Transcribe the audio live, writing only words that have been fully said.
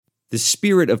The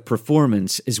spirit of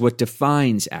performance is what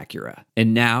defines Acura.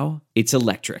 And now, it's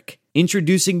electric.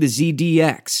 Introducing the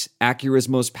ZDX, Acura's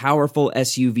most powerful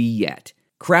SUV yet.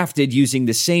 Crafted using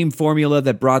the same formula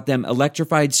that brought them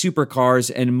electrified supercars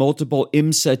and multiple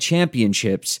IMSA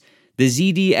championships, the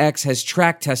ZDX has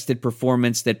track-tested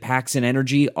performance that packs an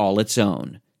energy all its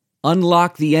own.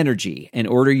 Unlock the energy and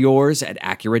order yours at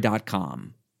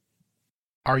Acura.com.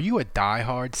 Are you a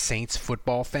die-hard Saints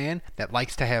football fan that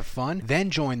likes to have fun?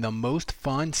 Then join the most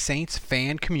fun Saints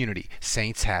fan community,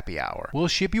 Saints Happy Hour. We'll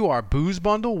ship you our Booze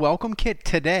Bundle welcome kit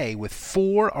today with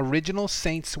 4 original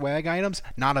Saints swag items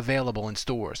not available in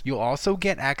stores. You'll also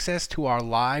get access to our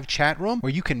live chat room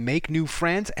where you can make new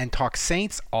friends and talk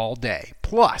Saints all day.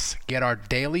 Plus, get our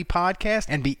daily podcast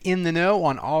and be in the know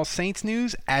on all Saints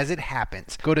news as it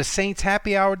happens. Go to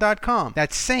saintshappyhour.com.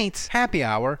 That's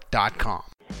saintshappyhour.com.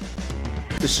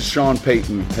 This is Sean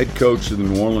Payton, head coach of the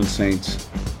New Orleans Saints.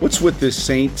 What's with this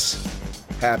Saints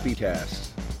Happy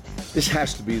Cast? This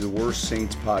has to be the worst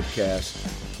Saints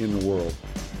podcast in the world.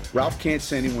 Ralph can't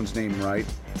say anyone's name right.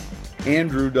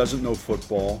 Andrew doesn't know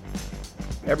football.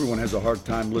 Everyone has a hard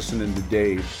time listening to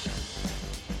Dave.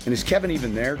 And is Kevin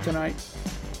even there tonight?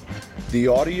 The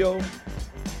audio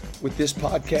with this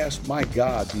podcast, my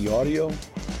God, the audio,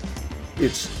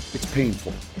 it's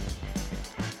painful.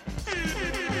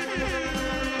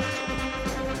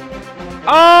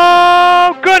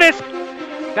 Oh, goodness!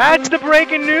 That's the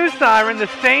breaking news siren. The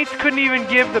Saints couldn't even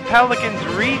give the Pelicans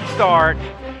restart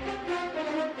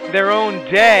their own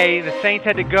day. The Saints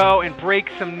had to go and break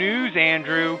some news,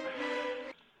 Andrew.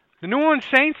 The New Orleans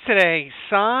Saints today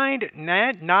signed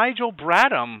Nigel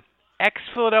Bradham,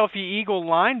 ex-Philadelphia Eagle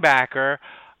linebacker.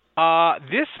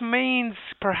 This means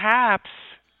perhaps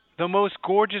the most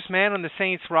gorgeous man on the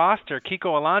Saints roster,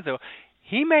 Kiko Alonso.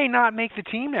 He may not make the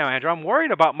team now, Andrew. I'm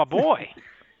worried about my boy.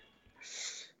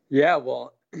 Yeah,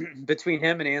 well, between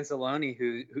him and Anzalone,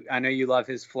 who I know you love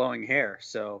his flowing hair,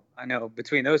 so I know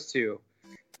between those two,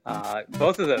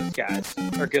 both of those guys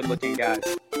are good-looking guys.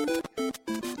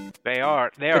 They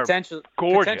are gorgeous.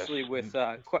 Potentially with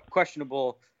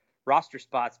questionable roster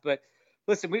spots. But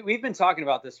listen, we've been talking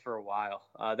about this for a while.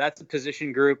 That's a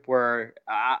position group where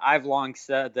I've long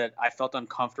said that I felt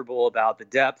uncomfortable about the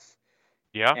depth.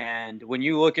 Yeah. And when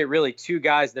you look at really 2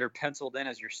 guys that are penciled in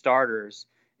as your starters,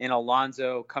 in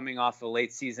Alonso coming off a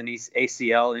late season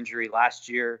ACL injury last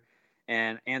year,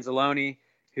 and Anzalone,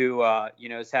 who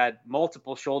has had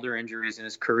multiple shoulder injuries in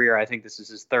his career. I think this is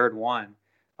his 3rd one.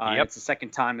 It's the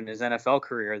 2nd time in his NFL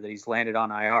career that he's landed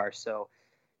on IR. So,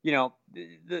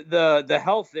 the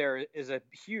health there is a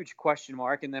huge question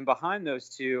mark. And then behind those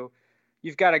 2,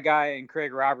 you've got a guy in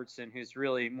Craig Robertson who's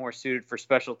really more suited for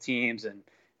special teams and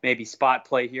maybe spot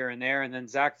play here and there. And then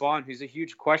Zach Bond, who's a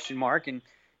huge question mark. And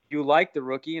you like the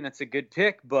rookie, and it's a good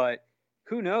pick, but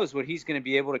who knows what he's going to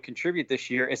be able to contribute this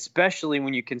year, especially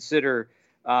when you consider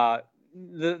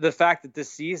the fact that this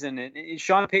season, and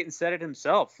Sean Payton said it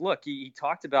himself. Look, he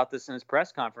talked about this in his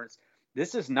press conference.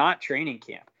 This is not training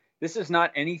camp. This is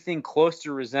not anything close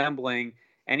to resembling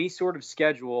any sort of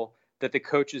schedule that the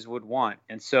coaches would want.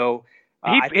 And so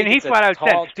he flat out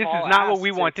said, this is not what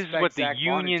we want. This is what the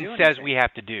union says we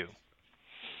have to do.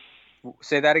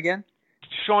 Say that again?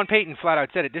 Sean Payton flat out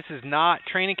said it. This is not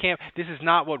training camp. This is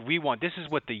not what we want. This is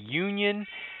what the union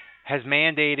has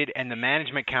mandated and the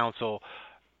management council.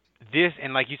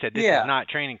 And like you said, this is not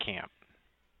training camp.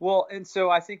 Well, and so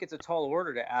I think it's a tall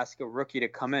order to ask a rookie to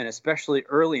come in, especially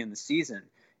early in the season,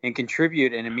 and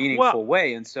contribute in a meaningful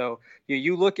way. And so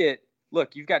you look,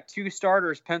 you've got 2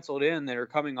 starters penciled in that are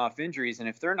coming off injuries, and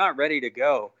if they're not ready to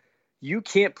go, you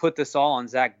can't put this all on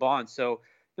Zach Bond. So,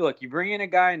 look, you bring in a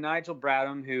guy, Nigel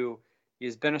Bradham, who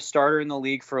has been a starter in the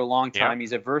league for a long time.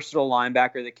 He's a versatile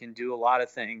linebacker that can do a lot of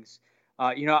things.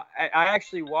 I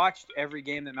actually watched every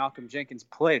game that Malcolm Jenkins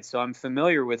played, so I'm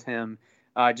familiar with him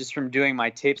just from doing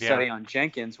my tape study on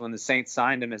Jenkins when the Saints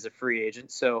signed him as a free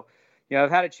agent. So,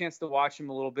 I've had a chance to watch him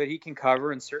a little bit. He can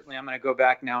cover, and certainly I'm going to go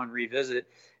back now and revisit.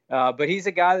 But he's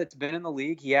a guy that's been in the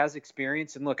league. He has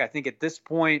experience. And, look, I think at this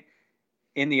point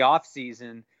in the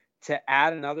offseason, to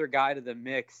add another guy to the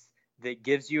mix that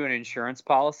gives you an insurance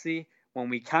policy, when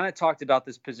we kind of talked about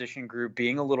this position group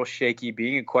being a little shaky,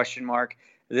 being a question mark,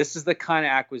 this is the kind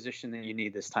of acquisition that you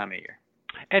need this time of year.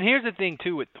 And here's the thing,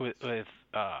 too, with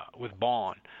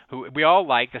Bond, who we all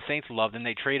like. The Saints loved him.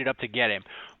 They traded up to get him.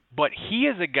 But he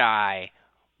is a guy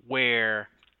where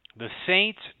the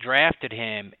Saints drafted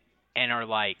him and are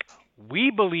like, we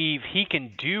believe he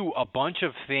can do a bunch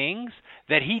of things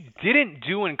that he didn't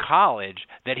do in college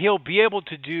that he'll be able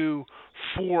to do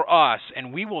for us,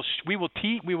 and we will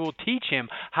teach him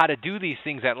how to do these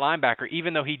things at linebacker,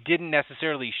 even though he didn't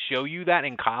necessarily show you that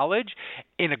in college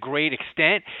in a great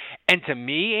extent. And to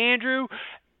me, Andrew,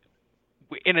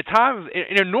 in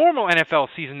a normal NFL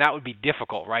season, that would be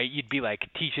difficult, right? You'd be like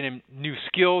teaching him new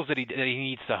skills that he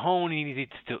needs to hone, he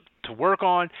needs to work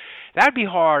on. That'd be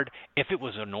hard if it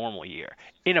was a normal year.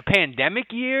 In a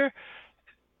pandemic year,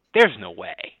 there's no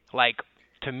way. Like,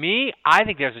 to me, I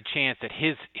think there's a chance that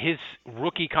his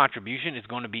rookie contribution is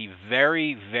going to be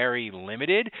very, very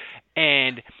limited,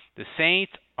 and the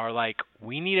Saints are like,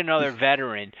 we need another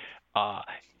veteran.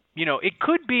 It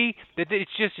could be that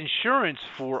it's just insurance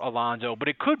for Alonzo, but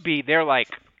it could be they're like,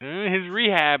 his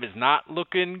rehab is not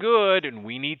looking good, and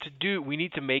we need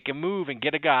to make a move and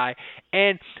get a guy.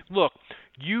 And look,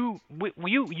 you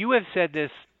have said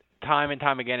this time and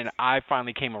time again, and I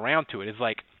finally came around to it. It's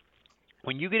like,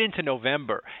 when you get into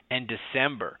November and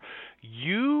December,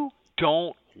 you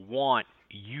don't want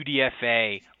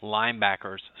UDFA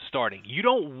linebackers starting. You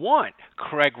don't want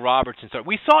Craig Robertson starting.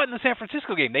 We saw it in the San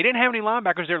Francisco game. They didn't have any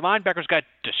linebackers. Their linebackers got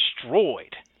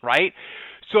destroyed, right?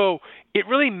 So it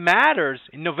really matters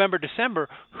in November, December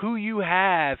who you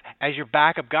have as your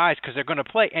backup guys, because they're going to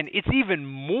play. And it's even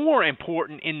more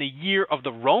important in the year of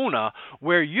the Rona,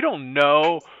 where you don't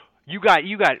know. You got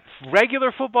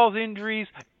regular football's injuries,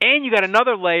 and you got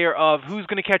another layer of who's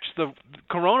going to catch the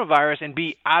coronavirus and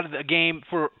be out of the game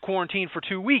for quarantine for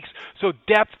 2 weeks. So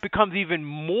depth becomes even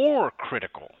more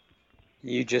critical.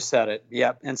 You just said it.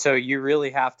 Yep. And so you really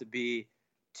have to be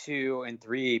 2 and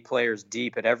 3 players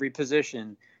deep at every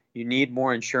position. You need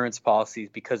more insurance policies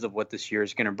because of what this year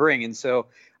is going to bring. And so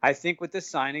I think with this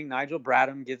signing, Nigel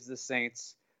Bradham gives the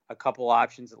Saints a couple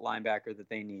options at linebacker that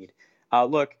they need.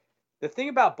 Look, the thing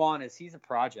about Bond is he's a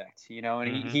project,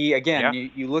 and he again,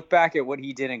 you look back at what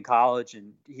he did in college,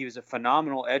 and he was a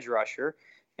phenomenal edge rusher.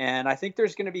 And I think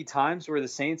there's going to be times where the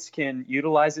Saints can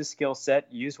utilize his skill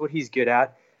set, use what he's good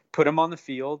at, put him on the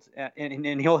field,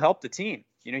 and he'll help the team.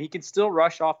 He can still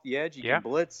rush off the edge. He can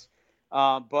blitz.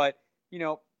 But,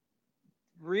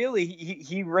 really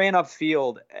he ran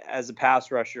upfield as a pass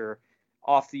rusher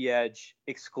off the edge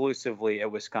exclusively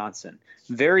at Wisconsin.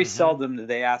 Very seldom do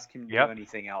they ask him to do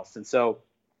anything else. And so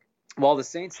while the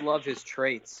Saints love his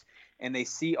traits and they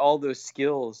see all those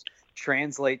skills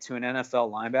translate to an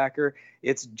NFL linebacker,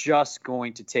 it's just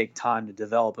going to take time to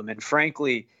develop them. And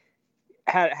frankly,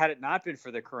 had it not been for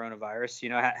the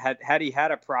coronavirus, had he had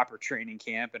a proper training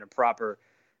camp and a proper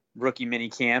rookie mini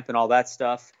camp and all that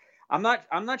stuff, I'm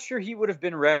not sure he would have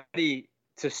been ready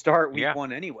to start week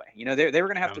 1 anyway. They were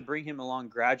going to have to bring him along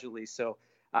gradually. So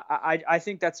I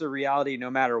think that's a reality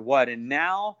no matter what. And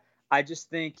now I just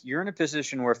think you're in a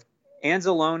position where if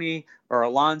Anzalone or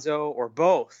Alonzo or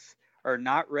both are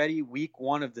not ready week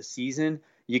 1 of the season,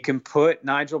 you can put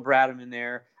Nigel Bradham in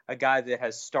there, a guy that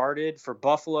has started for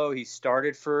Buffalo. He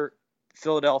started for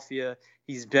Philadelphia.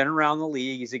 He's been around the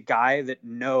league. He's a guy that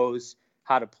knows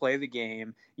how to play the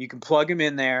game. You can plug him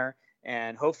in there,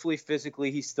 and hopefully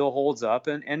physically he still holds up.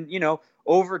 And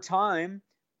over time,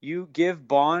 you give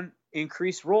Bond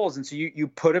increased roles. And so you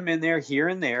put him in there here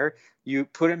and there. You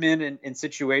put him in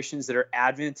situations that are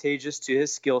advantageous to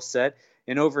his skill set.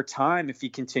 And over time, if he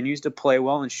continues to play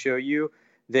well and show you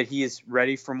that he is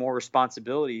ready for more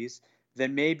responsibilities,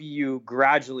 then maybe you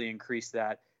gradually increase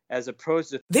that, as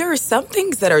opposed to... There are some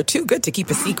things that are too good to keep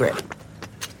a secret.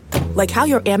 Like how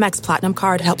your Amex Platinum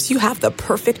card helps you have the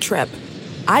perfect trip.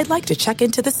 I'd like to check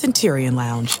into the Centurion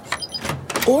Lounge.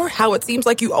 Or how it seems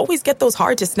like you always get those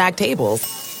hard-to-snag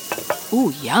tables.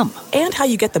 Ooh, yum. And how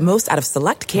you get the most out of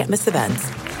select can't-miss events.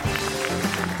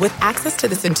 With access to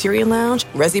the Centurion Lounge,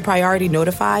 Resi Priority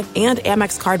Notified, and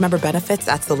Amex card member benefits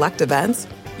at select events,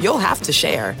 you'll have to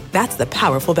share. That's the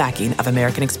powerful backing of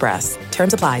American Express.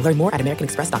 Terms apply. Learn more at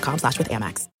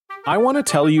americanexpress.com/withAmex. I want to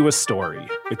tell you a story.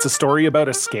 It's a story about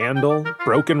a scandal,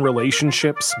 broken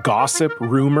relationships, gossip,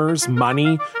 rumors,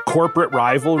 money, corporate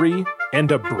rivalry,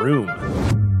 and a broom.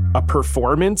 A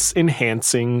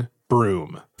performance-enhancing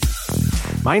broom.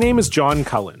 My name is John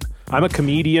Cullen. I'm a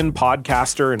comedian,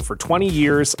 podcaster, and for 20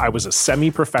 years, I was a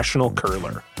semi-professional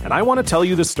curler. And I want to tell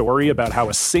you the story about how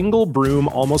a single broom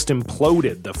almost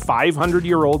imploded the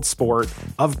 500-year-old sport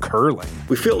of curling.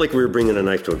 We felt like we were bringing a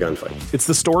knife to a gunfight. It's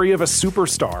the story of a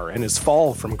superstar and his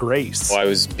fall from grace. Well, I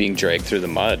was being dragged through the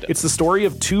mud. It's the story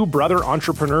of 2 brother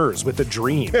entrepreneurs with a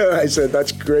dream. I said,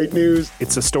 that's great news.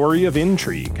 It's a story of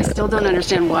intrigue. I still don't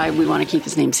understand why we want to keep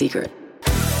his name secret.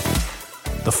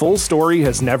 The full story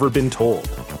has never been told,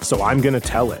 so I'm going to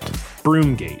tell it.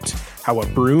 Broomgate, how a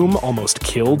broom almost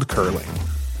killed curling.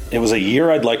 It was a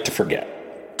year I'd like to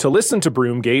forget. To listen to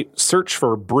Broomgate, search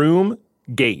for Broomgate.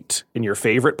 Broomgate in your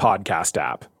favorite podcast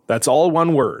app. That's all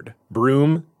one word,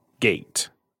 Broomgate.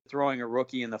 Throwing a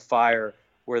rookie in the fire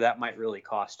where that might really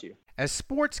cost you. As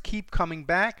sports keep coming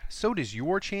back, so does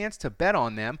your chance to bet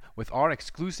on them with our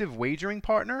exclusive wagering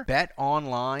partner,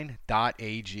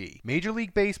 BetOnline.ag. Major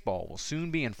League Baseball will soon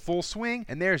be in full swing,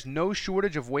 and there's no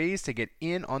shortage of ways to get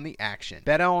in on the action.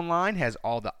 BetOnline has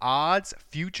all the odds,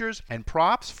 futures, and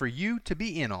props for you to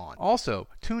be in on. Also,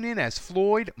 tune in as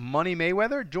Floyd Money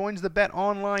Mayweather joins the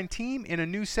BetOnline team in a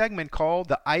new segment called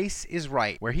The Ice is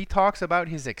Right, where he talks about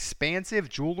his expansive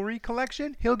jewelry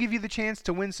collection. He'll give you the chance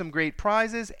to win some great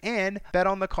prizes and bet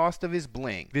on the cost of his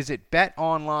bling. Visit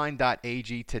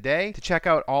betonline.ag today to check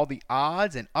out all the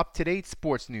odds and up-to-date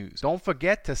sports news. Don't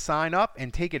forget to sign up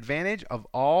and take advantage of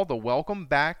all the welcome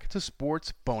back to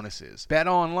sports bonuses.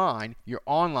 BetOnline, your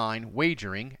online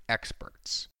wagering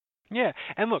experts. Yeah,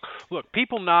 and look,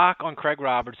 people knock on Craig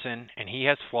Robertson, and he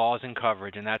has flaws in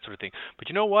coverage and that sort of thing. But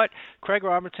you know what? Craig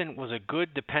Robertson was a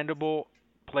good, dependable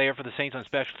player for the Saints on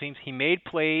special teams. He made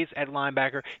plays at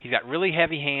linebacker. He's got really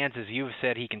heavy hands, as you've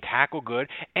said. He can tackle good,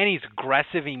 and he's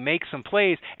aggressive. He makes some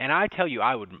plays, and I tell you,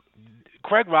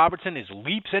 Craig Robertson is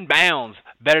leaps and bounds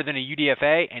better than a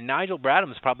UDFA, and Nigel Bradham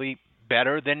is probably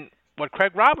better than what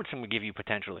Craig Robertson would give you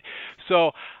potentially.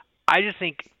 So I just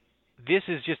think this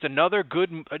is just another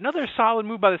solid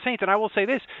move by the Saints. And I will say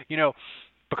this,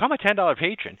 become a $10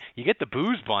 patron. You get the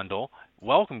booze bundle,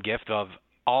 welcome gift of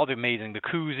all the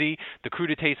koozie, the Crew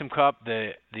to Taysom Cup,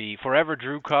 the Forever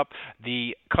Drew Cup,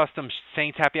 the custom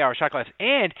Saints Happy Hour shot glass,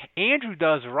 and Andrew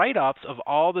does write-ups of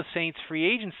all the Saints free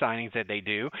agent signings that they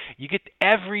do. You get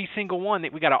every single one.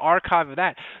 We got an archive of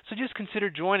that. So just consider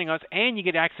joining us, and you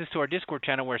get access to our Discord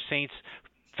channel where Saints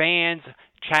fans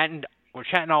chatting. We're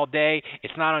chatting all day.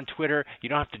 It's not on Twitter. You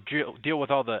don't have to deal with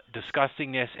all the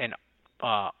disgustingness and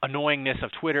annoyingness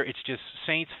of Twitter. It's just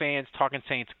Saints fans talking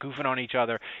Saints, goofing on each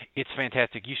other. It's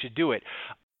fantastic. You should do it.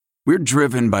 We're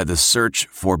driven by the search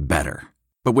for better.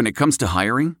 But when it comes to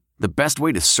hiring, the best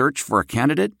way to search for a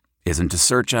candidate isn't to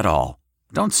search at all.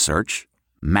 Don't search.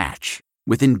 Match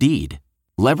with Indeed.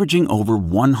 Leveraging over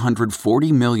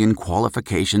 140 million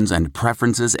qualifications and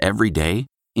preferences every day,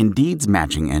 Indeed's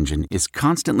matching engine is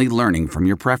constantly learning from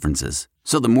your preferences.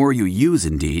 So the more you use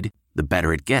Indeed, the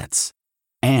better it gets.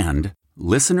 And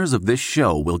listeners of this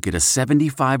show will get a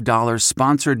 $75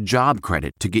 sponsored job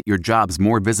credit to get your jobs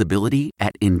more visibility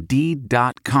at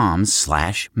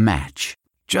Indeed.com/match.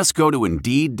 Just go to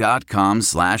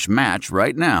Indeed.com/match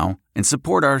right now and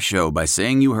support our show by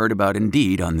saying you heard about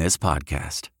Indeed on this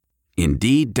podcast.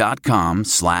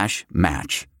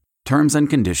 Indeed.com/match. Terms and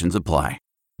conditions apply.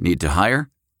 Need to hire?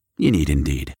 You need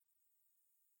Indeed.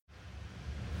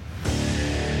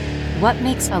 What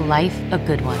makes a life a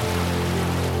good one?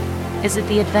 Is it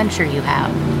the adventure you have?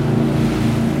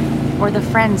 Or the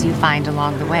friends you find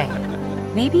along the way?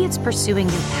 Maybe it's pursuing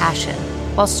your passion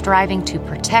while striving to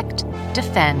protect,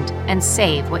 defend, and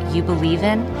save what you believe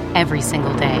in every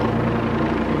single day.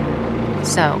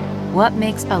 So, what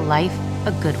makes a life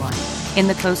a good one? In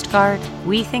the Coast Guard,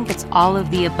 we think it's all of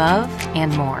the above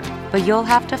and more, but you'll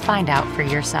have to find out for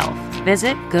yourself.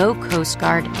 Visit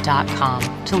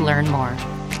GoCoastGuard.com to learn more.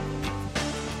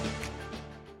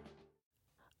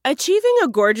 Achieving a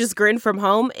gorgeous grin from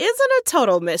home isn't a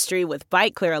total mystery with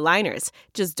Byte Clear aligners.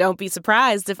 Just don't be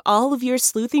surprised if all of your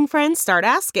sleuthing friends start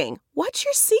asking, "What's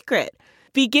your secret?"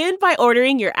 Begin by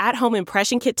ordering your at-home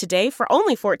impression kit today for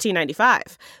only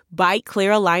 $14.95. Byte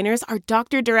Clear aligners are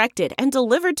doctor-directed and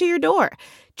delivered to your door.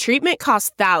 Treatment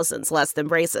costs thousands less than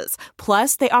braces.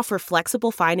 Plus, they offer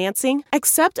flexible financing,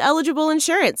 accept eligible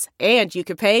insurance, and you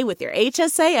can pay with your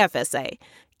HSA FSA.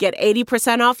 Get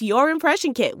 80% off your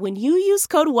impression kit when you use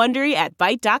code WONDERY at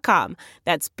Byte.com.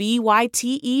 That's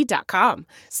BYTE.com.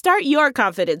 Start your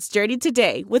confidence journey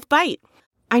today with Byte.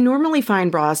 I normally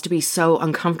find bras to be so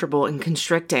uncomfortable and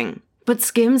constricting, but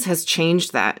Skims has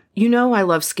changed that. You know I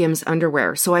love Skims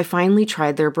underwear, so I finally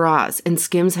tried their bras, and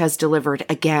Skims has delivered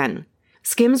again.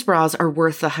 Skims bras are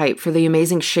worth the hype for the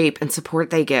amazing shape and support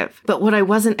they give, but what I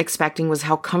wasn't expecting was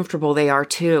how comfortable they are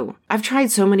too. I've tried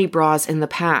so many bras in the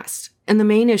past, and the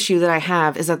main issue that I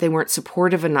have is that they weren't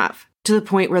supportive enough, to the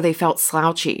point where they felt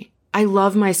slouchy. I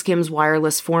love my Skims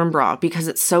wireless form bra because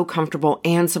it's so comfortable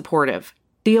and supportive.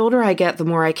 The older I get, the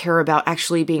more I care about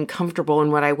actually being comfortable in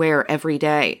what I wear every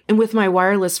day. And with my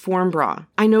wireless form bra,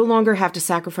 I no longer have to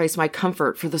sacrifice my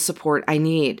comfort for the support I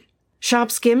need.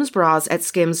 Shop Skims bras at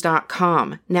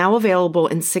skims.com, now available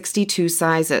in 62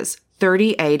 sizes,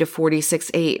 30A to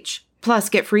 46H. Plus,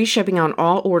 get free shipping on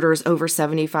all orders over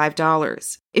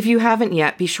 $75. If you haven't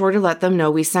yet, be sure to let them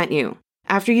know we sent you.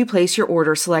 After you place your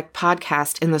order, select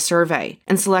podcast in the survey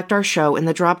and select our show in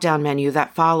the drop-down menu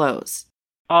that follows.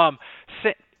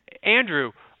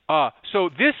 Andrew, so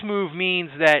this move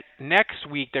means that next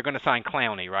week they're going to sign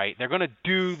Clowney, right? They're going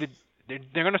to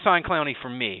they're going to sign Clowney for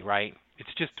me, right?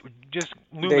 It's just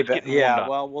Loomis getting warmed up.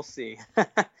 Well, we'll see.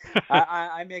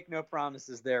 I make no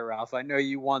promises there, Ralph. I know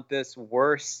you want this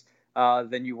worse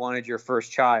than you wanted your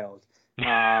first child.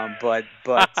 But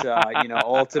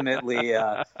ultimately,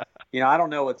 I don't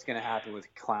know what's going to happen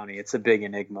with Clowney. It's a big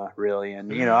enigma, really.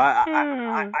 And,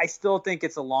 I still think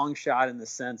it's a long shot in the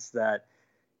sense that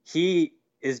he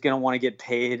is going to want to get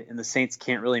paid, and the Saints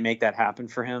can't really make that happen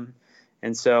for him.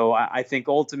 And so I think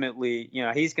ultimately,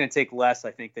 he's going to take less,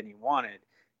 I think, than he wanted.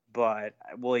 But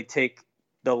will he take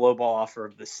the lowball offer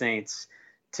of the Saints?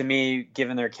 To me,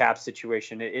 given their cap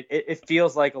situation, it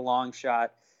feels like a long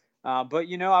shot. But,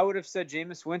 I would have said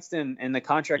Jameis Winston and the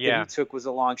contract that he took was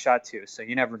a long shot too. So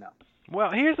you never know. Well,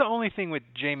 here's the only thing with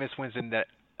Jameis Winston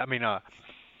Jadeveon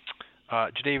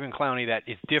Clowney that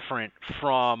is different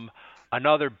from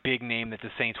another big name that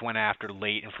the Saints went after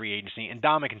late in free agency,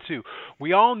 Ndamukong Suh.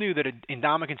 We all knew that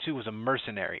Ndamukong Suh was a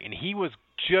mercenary, and he was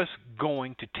just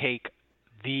going to take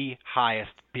the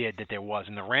highest bid that there was.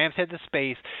 And the Rams had the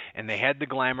space, and they had the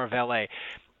glamour of L.A.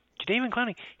 Jadeveon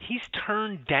Clowney, he's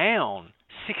turned down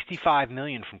 $65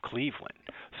 million from Cleveland.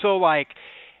 So,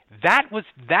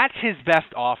 that's his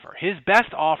best offer. His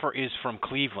best offer is from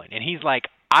Cleveland, and he's like,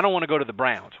 I don't want to go to the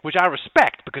Browns, which I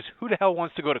respect, because who the hell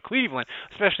wants to go to Cleveland,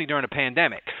 especially during a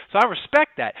pandemic? So I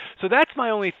respect that. So that's my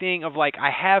only thing of,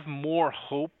 I have more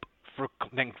hope for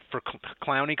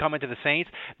Clowney coming to the Saints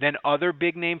than other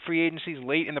big-name free agencies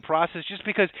late in the process, just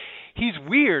because he's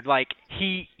weird.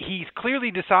 He's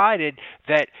clearly decided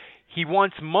that he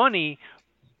wants money,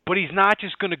 but he's not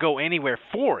just going to go anywhere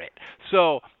for it.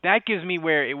 So that gives me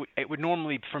where it would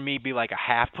normally, for me, be like a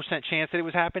 0.5% chance that it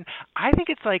would happen. I think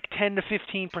it's 10 to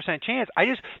 15% chance.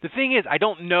 The thing is, I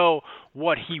don't know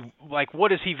what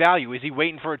does he value? Is he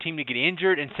waiting for a team to get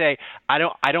injured and say, I'm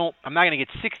not going to get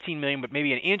 $16 million, but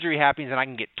maybe an injury happens and I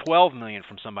can get $12 million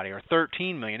from somebody or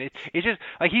 $13 million. It's just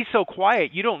he's so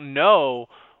quiet. You don't know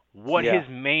what his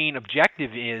main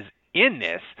objective is in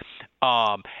this.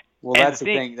 Well, that's the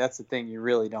thing. That's the thing you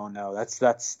really don't know. That's the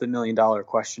 $1 million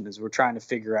question, is we're trying to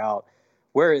figure out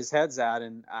where his head's at.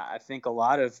 And I think a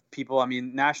lot of people,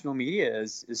 national media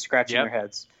is scratching their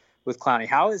heads with Clowney.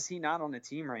 How is he not on the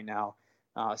team right now?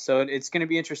 So it's going to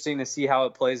be interesting to see how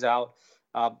it plays out.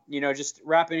 Just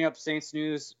wrapping up Saints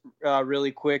news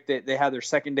really quick. They had their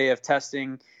second day of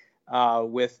testing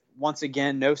with, once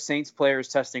again, no Saints players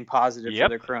testing positive for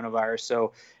the coronavirus.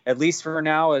 So at least for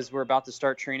now, as we're about to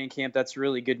start training camp, that's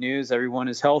really good news. Everyone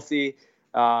is healthy.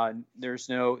 There's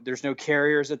no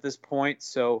carriers at this point.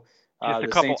 So the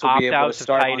Saints will be able to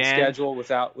start on schedule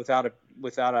without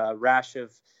a rash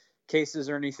of cases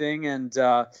or anything. And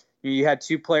you had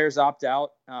two players opt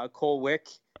out, Cole Wick,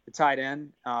 the tight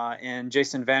end, and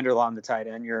Jason Vanderlaan, the tight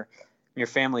end. Your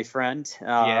family friend,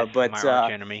 but my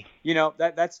arch enemy.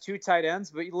 That's two tight ends.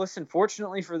 But listen,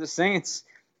 fortunately for the Saints,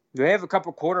 they have a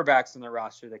couple quarterbacks on their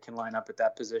roster that can line up at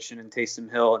that position, and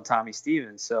Taysom Hill and Tommy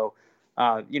Stevens. So,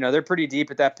 they're pretty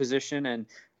deep at that position. And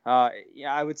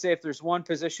I would say if there's one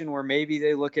position where maybe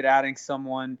they look at adding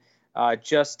someone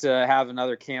just to have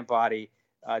another camp body,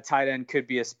 tight end could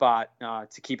be a spot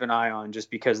to keep an eye on, just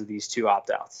because of these two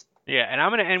opt-outs. Yeah, and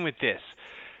I'm going to end with this.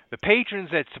 The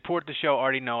patrons that support the show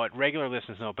already know it. Regular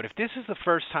listeners know it. But if this is the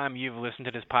first time you've listened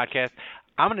to this podcast,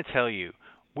 I'm going to tell you,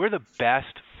 we're the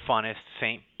best, funnest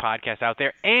Saint podcast out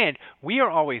there. And we are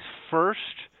always first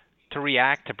to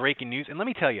react to breaking news. And let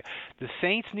me tell you, the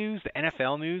Saints news, the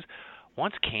NFL news,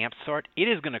 once camp starts, it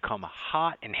is going to come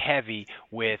hot and heavy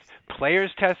with players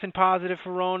testing positive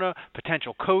for Rona,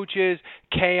 potential coaches,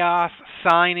 chaos,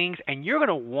 signings, and you're going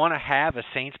to want to have a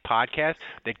Saints podcast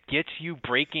that gets you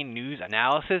breaking news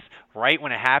analysis right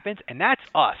when it happens, and that's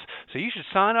us. So you should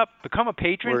sign up, become a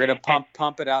patron. We're going to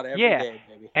pump it out every day,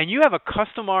 baby. And you have a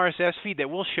custom RSS feed that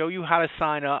will show you how to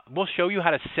sign up. We'll show you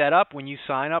how to set up when you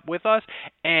sign up with us,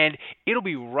 and it'll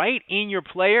be right in your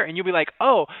player, and you'll be like,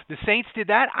 oh, the Saints did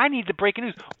that? I need the breaking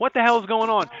news. What the hell is going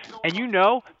on? And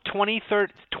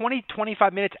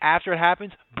 25 minutes after it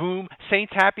happens, boom,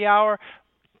 Saints Happy Hour,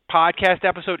 podcast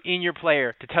episode in your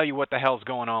player to tell you what the hell's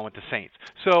going on with the Saints.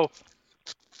 So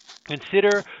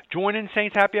consider joining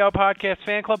Saints Happy Hour Podcast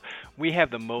Fan Club. We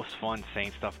have the most fun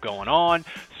Saints stuff going on.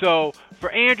 So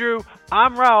for Andrew,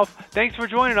 I'm Ralph. Thanks for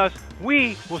joining us.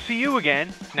 We will see you again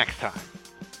next time.